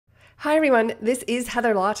Hi everyone, this is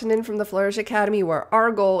Heather Lottinen from the Flourish Academy, where our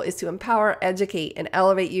goal is to empower, educate, and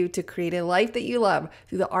elevate you to create a life that you love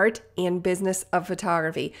through the art and business of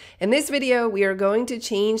photography. In this video, we are going to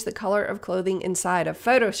change the color of clothing inside of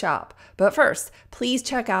Photoshop. But first, please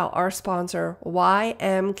check out our sponsor,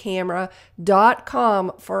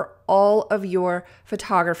 ymcamera.com, for all of your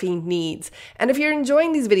photography needs. And if you're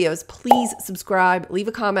enjoying these videos, please subscribe, leave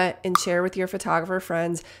a comment, and share with your photographer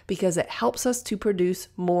friends because it helps us to produce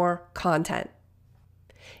more content.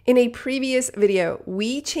 In a previous video,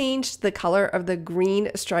 we changed the color of the green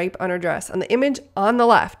stripe on our dress on the image on the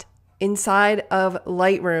left inside of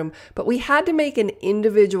Lightroom, but we had to make an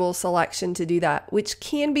individual selection to do that, which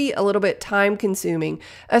can be a little bit time consuming,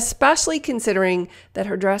 especially considering that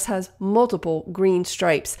her dress has multiple green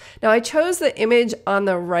stripes. Now, I chose the image on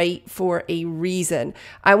the right for a reason.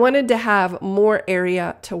 I wanted to have more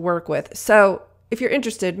area to work with. So if you're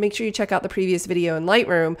interested, make sure you check out the previous video in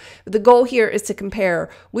Lightroom. But the goal here is to compare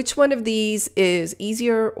which one of these is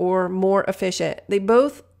easier or more efficient. They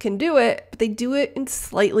both can do it, but they do it in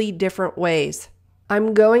slightly different ways.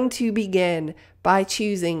 I'm going to begin by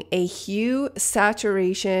choosing a hue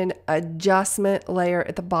saturation adjustment layer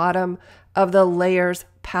at the bottom of the layers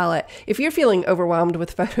palette. If you're feeling overwhelmed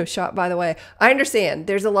with Photoshop, by the way, I understand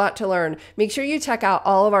there's a lot to learn. Make sure you check out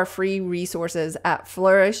all of our free resources at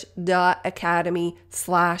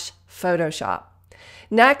Flourish.Academy/Photoshop.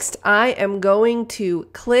 Next, I am going to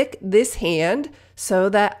click this hand so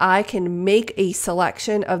that I can make a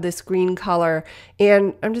selection of this green color,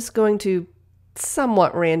 and I'm just going to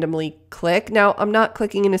somewhat randomly click. Now, I'm not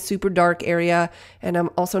clicking in a super dark area, and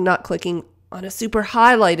I'm also not clicking on a super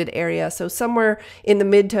highlighted area, so somewhere in the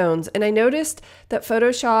midtones. And I noticed that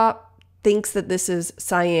Photoshop thinks that this is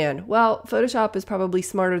cyan. Well, Photoshop is probably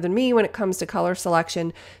smarter than me when it comes to color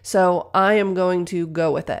selection, so I am going to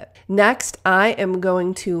go with it. Next, I am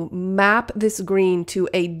going to map this green to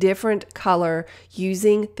a different color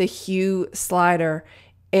using the hue slider.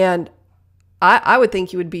 And I would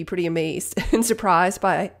think you would be pretty amazed and surprised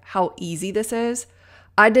by how easy this is.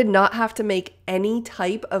 I did not have to make any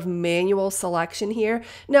type of manual selection here.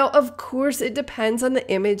 Now, of course, it depends on the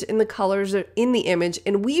image and the colors are in the image.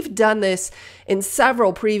 And we've done this in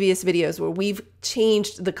several previous videos where we've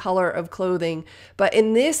changed the color of clothing. But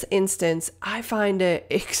in this instance, I find it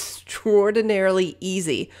extraordinarily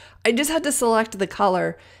easy. I just had to select the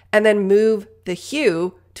color and then move the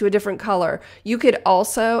hue to a different color. You could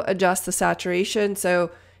also adjust the saturation.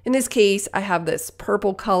 So in this case, I have this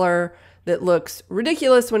purple color that looks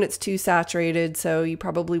ridiculous when it's too saturated, so you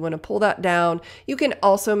probably want to pull that down. You can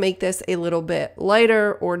also make this a little bit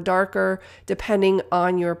lighter or darker depending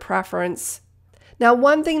on your preference. Now,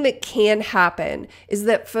 one thing that can happen is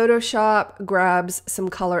that Photoshop grabs some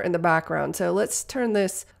color in the background. So let's turn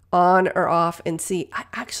this on or off and see. I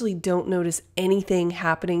actually don't notice anything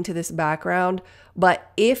happening to this background,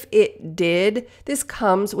 but if it did, this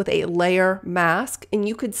comes with a layer mask, and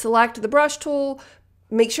you could select the brush tool,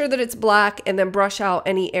 make sure that it's black, and then brush out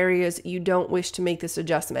any areas you don't wish to make this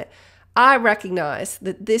adjustment. I recognize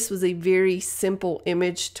that this was a very simple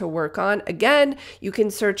image to work on. Again, you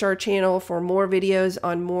can search our channel for more videos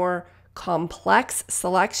on more complex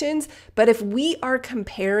selections, but if we are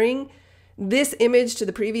comparing this image to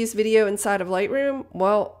the previous video inside of Lightroom,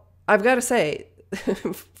 well, I've got to say,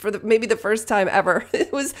 for maybe the first time ever,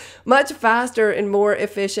 it was much faster and more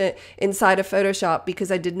efficient inside of Photoshop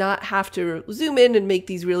because I did not have to zoom in and make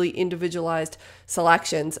these really individualized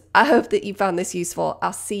selections. I hope that you found this useful.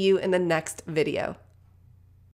 I'll see you in the next video.